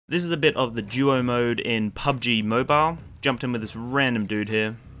This is a bit of the duo mode in PUBG Mobile. Jumped in with this random dude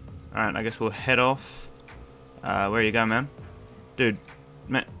here. Alright, I guess we'll head off. Where are you going, man? Dude,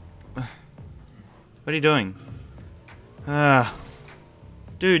 man. What are you doing?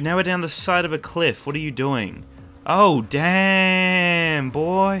 Dude, now we're down the side of a cliff. What are you doing? Oh, damn,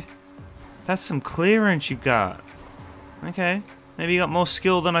 boy. That's some clearance you got. Okay. Maybe you got more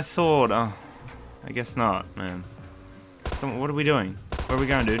skill than I thought. Oh, I guess not, man. Come on, what are we doing? Where are we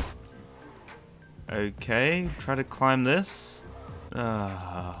going, dude? Okay, try to climb this.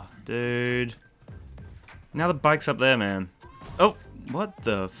 Dude. Now the bike's up there, man. Oh, what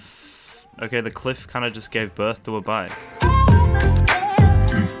the f... Okay, the cliff kind of just gave birth to a bike.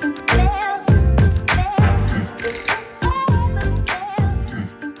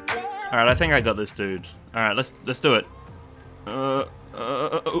 Alright, I think I got this, dude. Alright, let's do it.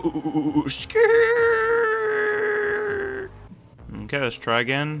 Okay, let's try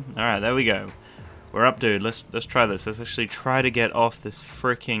again. Alright, there we go. We're up, dude. Let's try this. Let's actually try to get off this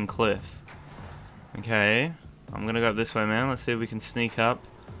freaking cliff. Okay. I'm gonna go up this way, man. Let's see if we can sneak up.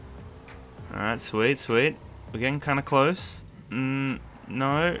 Alright, sweet, sweet. We're getting kinda close.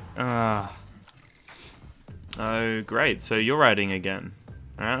 No. Oh, great. So you're riding again.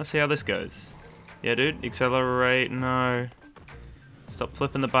 Alright, let's see how this goes. Yeah, dude. Accelerate. No. Stop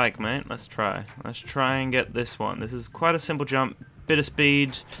flipping the bike, mate. Let's try. Let's try and get this one. This is quite a simple jump. Bit of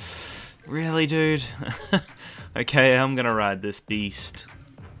speed. Really, dude? Okay, I'm gonna ride this beast.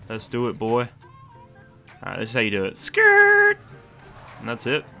 Let's do it, boy. Alright, this is how you do it. Skirt! And that's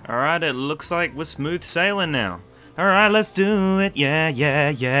it. Alright, it looks like we're smooth sailing now. Alright, let's do it. Yeah, yeah,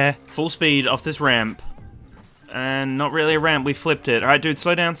 yeah. Full speed off this ramp. And not really a ramp, we flipped it. Alright, dude,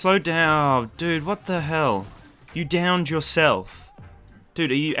 slow down, slow down. Dude, what the hell? You downed yourself.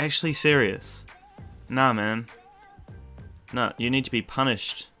 Dude, are you actually serious? Nah, man. No, you need to be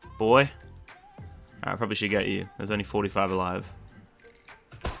punished, boy. I probably should get you. There's only 45 alive.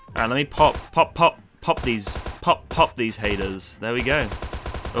 Alright, let me pop these haters. There we go.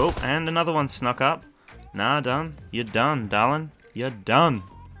 Oh, and another one snuck up. Nah, done. You're done, darling. You're done.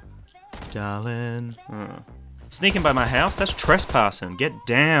 Darling. Sneaking by my house? That's trespassing. Get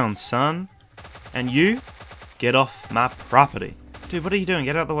down, son. And you? Get off my property. Dude, what are you doing?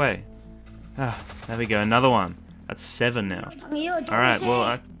 Get out of the way. Ah, there we go. Another one. That's 7 now. Alright,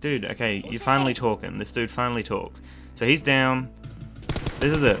 well, dude, okay, you're finally talking. This dude finally talks. So he's down.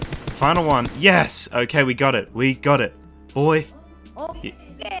 This is it. Final one. Yes! Okay, we got it. We got it. Boy.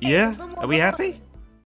 Yeah? Are we happy?